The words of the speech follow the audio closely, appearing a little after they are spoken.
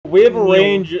We have a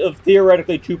range of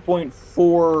theoretically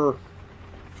 2.4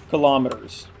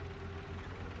 kilometers.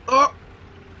 Oh!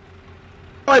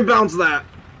 I bounced that.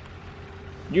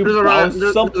 You bounced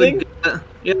something?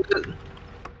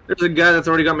 There's a guy that's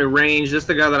already got me ranged. This is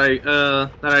the guy that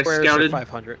I scouted.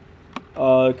 500.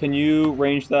 Can you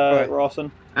range that,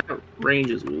 Rossen? That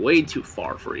range is way too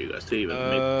far for you guys to even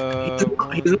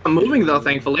make. He's not moving though,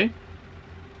 thankfully.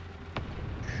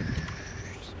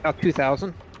 About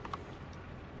 2,000.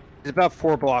 He's about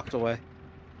 4 blocks away.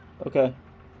 Okay.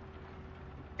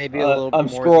 Maybe a little bit I'm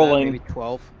more scrolling. than that, maybe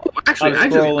 12. Actually,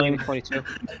 I'm scrolling. 22.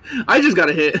 I just got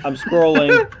a hit. I'm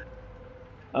scrolling.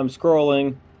 I'm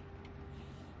scrolling.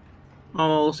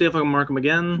 I'll see if I can mark him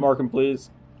again. Mark him, please.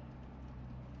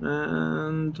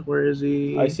 And where is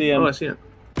he? I see him. Oh, I see him.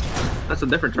 That's a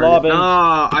different target. Lobbing.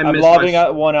 I'm lobbing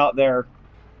at one out there.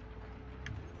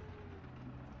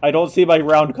 I don't see my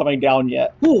round coming down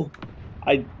yet. Ooh.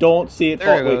 I don't see it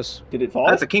fall. There it goes. Did it fall?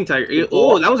 That's a king tiger.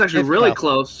 Oh, that was actually really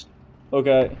close.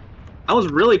 Okay. That was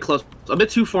really close. A bit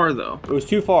too far, though. It was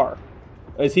too far.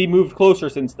 Has he moved closer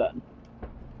since then?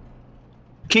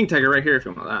 King tiger right here, if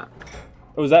you want that.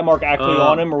 Was that mark actually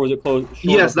on him, or was it close?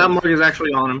 Yes, that mark is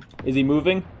actually on him. Is he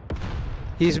moving?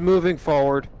 He's moving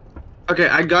forward. Okay,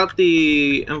 I got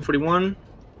the M41.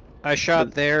 I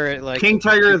shot there at like King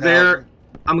tiger there.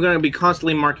 I'm gonna be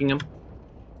constantly marking him.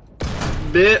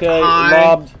 Bit high.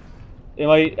 Lobbed. It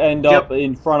might end up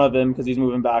in front of him because he's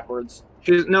moving backwards.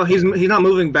 He's not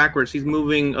moving backwards. He's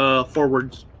moving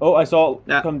forwards. Oh, I saw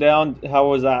it come down. How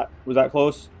was that? Was that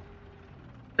close?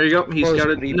 There you go. He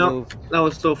scouted. He No, moved. that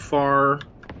was so far.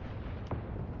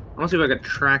 I want to see if I can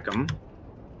track him.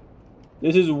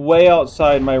 This is way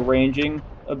outside my ranging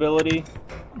ability.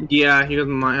 Yeah, he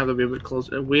might have to be a bit close.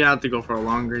 We have to go for a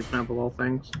long range map of all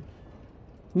things.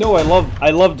 No, I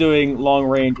love doing long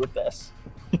range with this.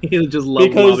 You just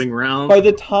love lobbing rounds. By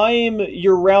the time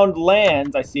your round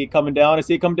lands, I see it coming down. I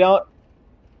see it come down.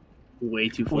 Way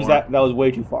too far. That was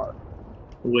way too far.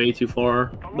 Way too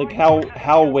far. Like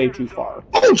how way too far?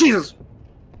 Oh Jesus!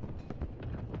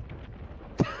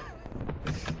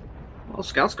 Well,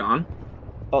 scout's gone.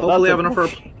 Oh, hopefully I have enough for a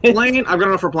plane. I've got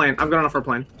enough for a plane. I've got enough for a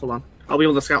plane. Hold on. I'll be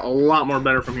able to scout a lot more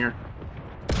better from here.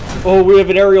 Oh, we have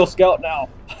an aerial scout now.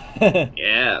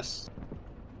 Yes.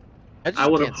 I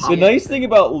would have. The nice thing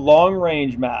about long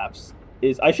range maps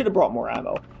is I should have brought more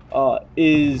ammo.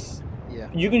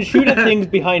 You can shoot at things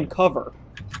behind cover,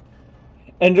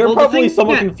 and they're probably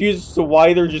somewhat confused as to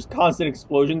why there's just constant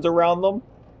explosions around them.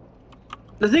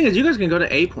 The thing is, you guys can go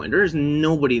to A point. There's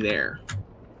nobody there.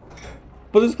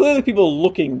 But there's clearly people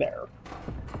looking there.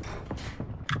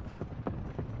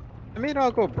 I mean,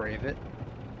 I'll go brave it.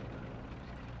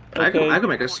 Okay. I can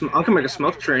make a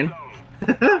smoke train.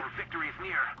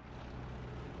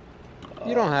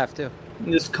 You don't have to.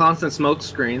 Just constant smoke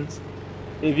screens.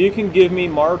 If you can give me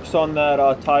marks on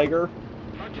that tiger.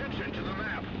 Attention to the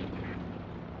map.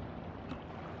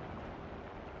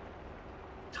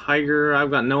 Tiger, I've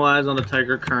got no eyes on the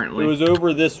tiger currently. It was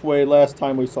over this way last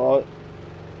time we saw it.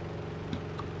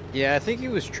 Yeah, I think he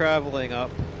was traveling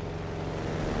up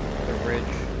the ridge.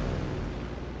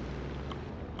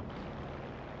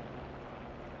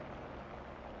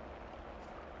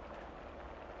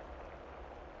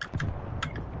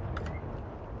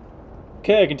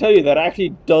 Okay, I can tell you that actually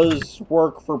does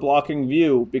work for blocking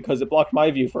view, because it blocked my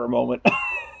view for a moment.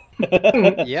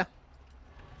 Yeah.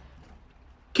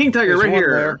 King tiger right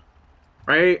here. There.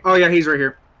 Right? Oh yeah, he's right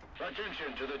here.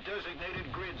 Attention to the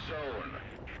designated grid zone.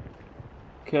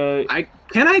 Okay.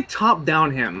 Can I top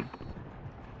down him?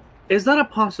 Is that a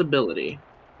possibility?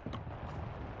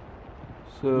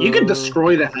 So you can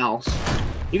destroy the house.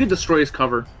 You can destroy his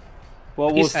cover.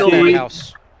 Well, he's still in the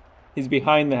house. He's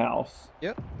behind the house.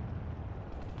 Yep.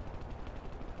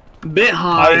 Bit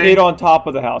high. I hit on top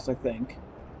of the house, I think.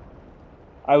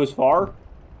 I was far?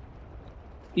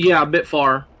 Yeah, a bit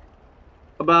far.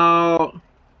 About...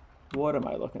 What am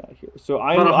I looking at here? So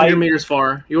I'm about 100 meters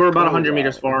far. You were about 100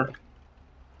 meters far.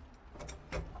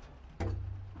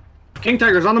 King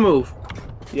tiger's on the move.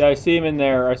 Yeah, I see him in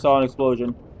there. I saw an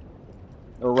explosion.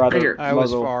 Or rather, right here. I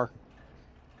was far.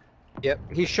 Yep,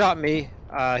 he shot me.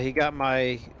 He got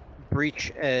my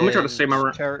breach and I'm gonna try to save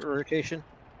my turret rotation.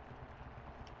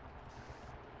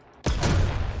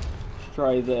 Let's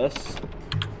try this.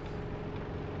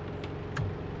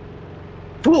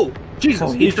 Oh, Jesus!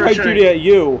 Oh, he tried shooting at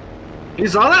you. You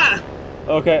saw that?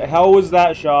 Okay, how was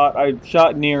that shot? I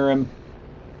shot near him.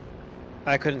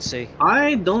 I couldn't see.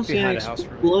 I don't see an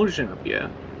explosion up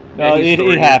yet. No,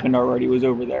 it happened already. It was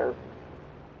over there.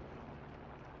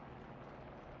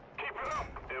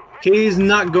 He's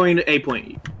not going to A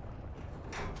point.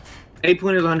 A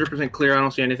point is 100% clear. I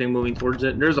don't see anything moving towards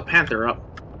it. There's a Panther up.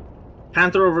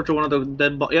 Panther over to one of the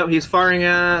dead bodies. Yep, he's firing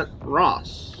at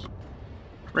Ross.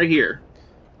 Right here.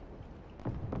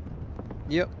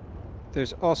 Yep.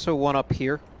 There's also one up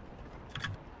here.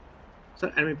 Is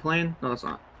that enemy plane? No, that's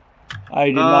not. I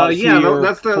did not see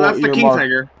that's the King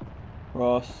Tiger.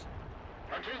 Ross.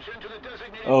 Attention to the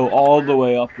designated Oh, all the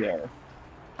way up there.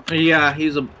 Yeah,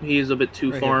 he's a bit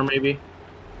too Right far, here. maybe.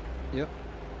 Yep.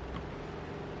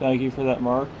 Thank you for that,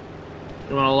 Mark.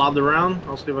 You want to lob the round?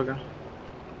 I'll see if I can.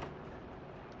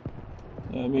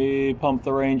 Let me pump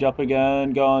the range up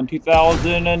again. Gone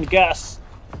 2,000 and guess.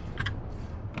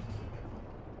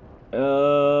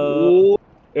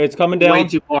 It's coming down. Way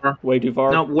too far. Way too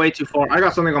far. Nope, way too far. I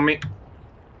got something on me.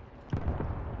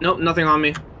 Nope, nothing on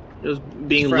me. Just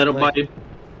being lit up by...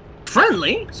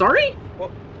 Friendly? Sorry?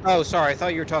 Oh, sorry. I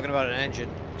thought you were talking about an engine.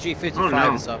 G55 Oh,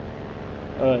 no. is up.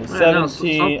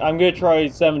 17. I'm gonna try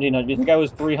 1,700. Do you think I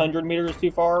was 300 meters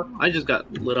too far? I just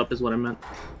got lit up is what I meant.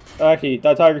 Actually,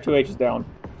 that Tiger 2H is down.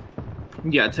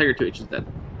 Yeah, Tiger 2H is dead.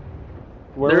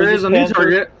 Where There was is this a new Panther?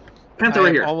 target. Panther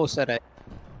right here. Almost at A.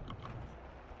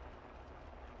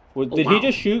 Did he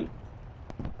just shoot?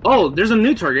 Oh, there's a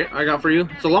new target I got for you.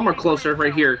 It's a lot more closer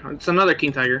right here. It's another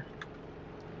King Tiger.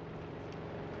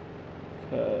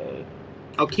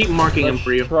 I'll keep marking him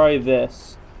for you. Try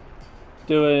this.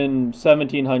 Doing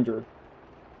 1,700.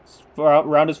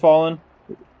 Round is fallen.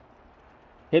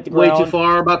 Hit the ground. Way too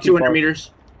far, about 200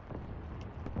 meters.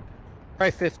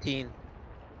 Try 15.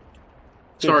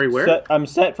 Sorry, where? I'm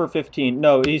set for 15.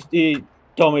 No, he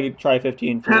told me to try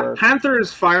 15 for Panther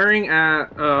is firing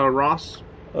at Ross.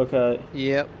 Okay.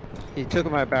 Yep. He took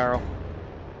my barrel.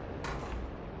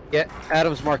 Yeah,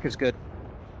 Adam's mark is good.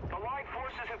 The Allied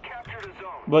forces have captured a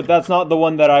zone. But that's not the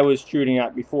one that I was shooting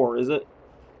at before, is it?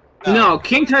 No,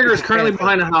 King Tiger is currently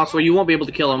behind the house, so you won't be able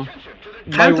to kill him.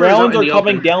 My Panther is rounds out are in the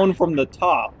coming open. down from the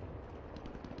top.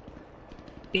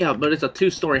 Yeah, but it's a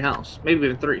 2-story house. Maybe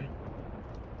even 3.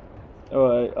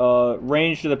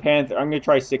 Range to the Panther. I'm gonna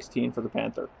try 16 for the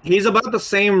Panther. He's about the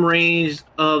same range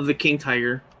of the King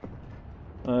Tiger.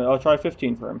 I'll try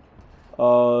 15 for him.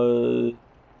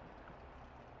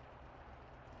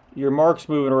 Your mark's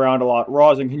moving around a lot.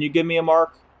 Rossen, can you give me a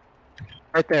mark?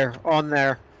 Right there, on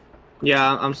there.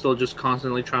 Yeah, I'm still just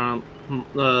constantly trying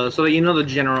to, so that you know the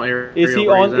general area. Is he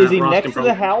where on? he's Is at. he Ross next can to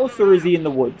the probably- house or is he in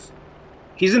the woods?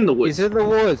 He's in the woods. He's in the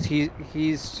woods.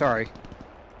 He's sorry.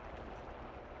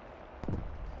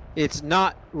 It's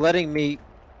not letting me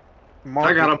mark.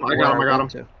 I got him, it I got him, where I got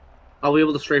want him. to. I'll be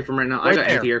able to strafe him right now. I Right got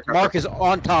there. anti-aircraft. Mark is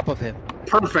on top of him.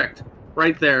 Perfect.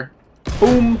 Right there.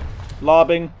 Boom.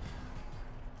 Lobbing.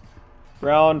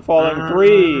 Round falling.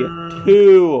 3,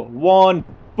 2, 1.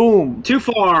 Boom. Too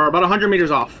far. About 100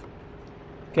 meters off.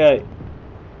 Okay.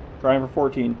 Trying for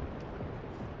 14.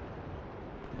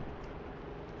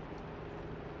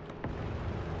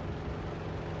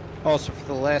 Also, for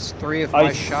the last 3 of I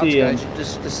my shots, see him. guys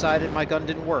just decided my gun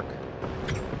didn't work.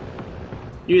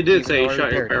 You did Even say you though I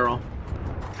shot your repaired it. barrel.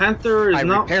 Panther is I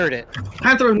not. repaired it.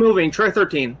 Panther is moving. Try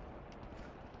 13.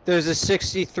 There's a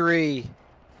 63,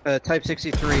 Type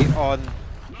 63 on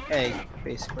A,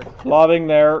 basically. Lobbing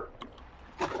there.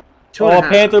 2 and a Oh,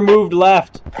 half. Panther moved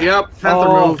left. Yep, Panther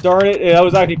Oh, moved. darn it. That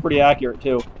was actually pretty accurate,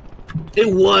 too. It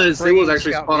was. It was Free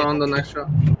actually scout spot on the vehicle. next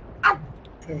shot.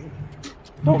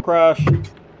 Don't crash.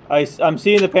 I'm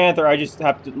seeing the Panther. I just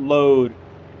have to load.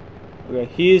 Okay,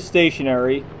 he is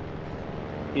stationary.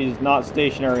 He's not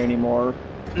stationary anymore.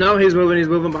 No, he's moving. He's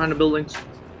moving behind the buildings.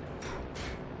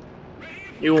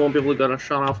 You won't be able to get a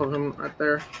shot off of him right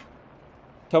there.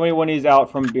 Tell me when he's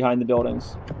out from behind the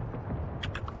buildings.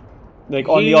 Like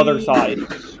on the other side.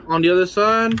 On the other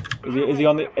side,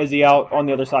 Is he out on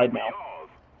the other side now?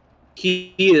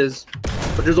 he is.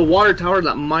 But there's a water tower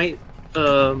that might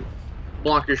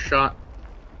block your shot.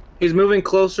 He's moving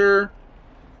closer.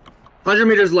 100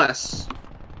 meters less.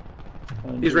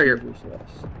 He's right here.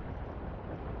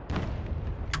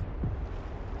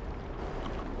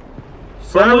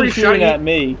 Someone's every shot shooting you- at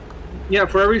me. Yeah,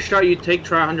 for every shot you take,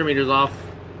 try 100 meters off.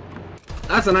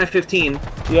 That's an I-15.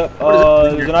 Yep, What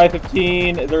is it? there's an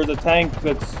I-15. There's a tank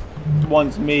that's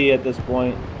wants me at this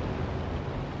point.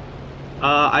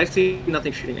 I see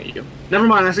nothing shooting at you. Never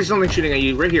mind, I see something shooting at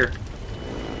you right here.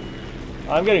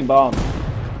 I'm getting bombed.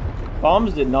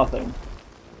 Bombs did nothing.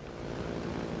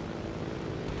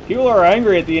 People are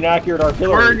angry at the inaccurate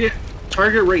artillery.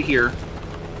 Target right here.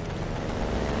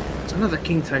 It's another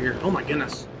King Tiger. Oh my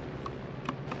goodness.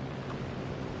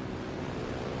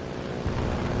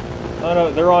 Oh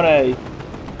no, they're on A.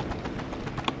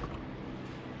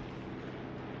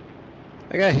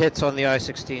 I got hits on the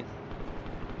I-16.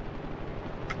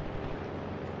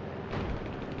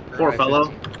 Poor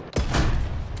fellow.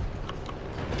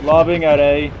 Lobbing at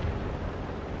A.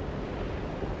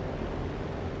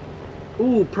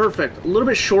 Ooh, perfect. A little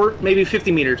bit short, maybe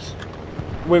 50 meters.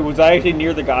 Wait, was I actually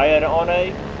near the guy on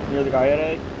A? Near the guy at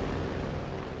A?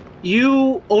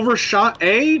 You overshot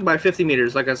A by 50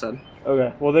 meters, like I said.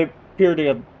 Okay, well they appear to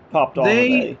have popped off of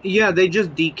A. Yeah, they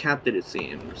just decapped it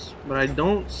seems. But I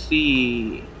don't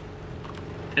see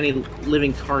any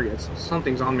living targets.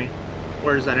 Something's on me.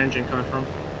 Where's that engine coming from?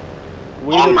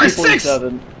 Oh, my six!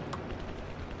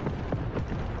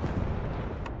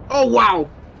 Oh, wow!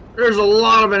 There's a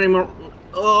lot of enemy.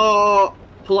 Oh,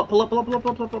 pull up, pull up, pull up, pull up,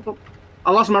 pull up, pull up, pull up.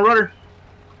 I lost my rudder.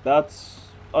 That's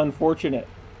unfortunate.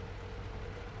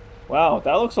 Wow,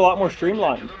 that looks a lot more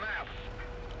streamlined.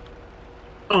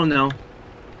 Oh no.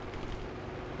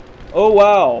 Oh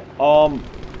wow.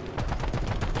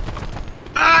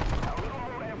 Ah!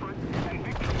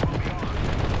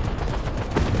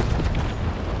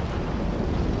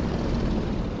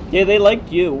 Yeah, they liked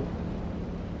you.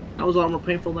 That was a lot more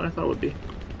painful than I thought it would be.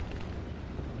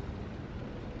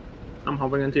 I'm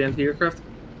hopping into anti-aircraft.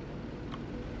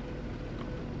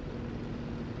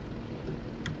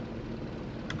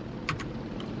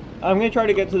 I'm gonna try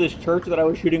to get to this church that I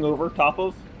was shooting over top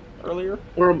of earlier.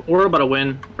 We're about to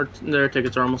win. Their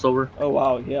tickets are almost over. Oh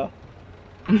wow, yeah.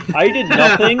 I did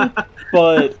nothing,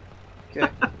 but Okay.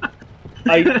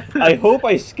 I hope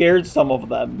I scared some of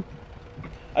them.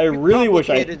 I really wish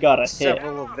I got a hit.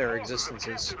 Several of their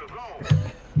existences.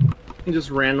 Just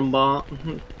random bot.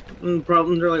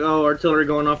 Problem. They're like, oh, artillery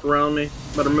going off around me.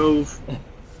 Better move.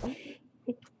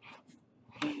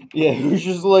 Yeah, it was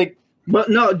just like. But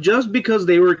no, just because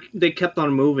they kept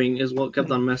on moving is what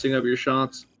kept on messing up your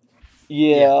shots.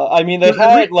 Yeah, I mean they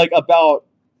had like about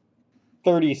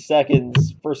 30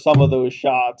 seconds for some of those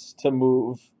shots to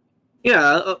move.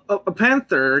 Yeah, a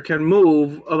Panther can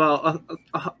move about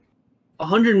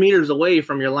 100 meters away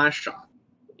from your last shot.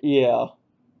 Yeah.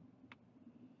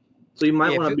 So you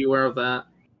might want to be aware of that.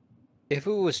 If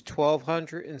it was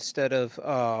 1,200 instead of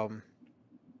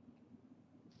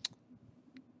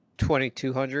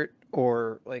 2,200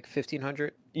 or like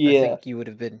 1,500, yeah, I think you would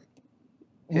have been.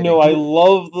 No, I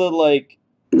love the like.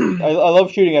 I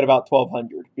love shooting at about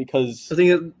 1,200 because I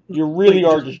think you really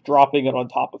are just dropping it on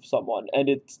top of someone, and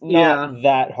it's not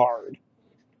that hard.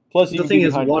 Plus, the thing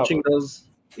is, watching those,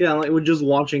 like just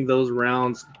watching those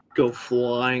rounds go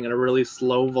flying at a really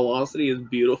slow velocity is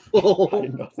beautiful. I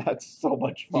know, that's so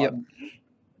much fun. Yep.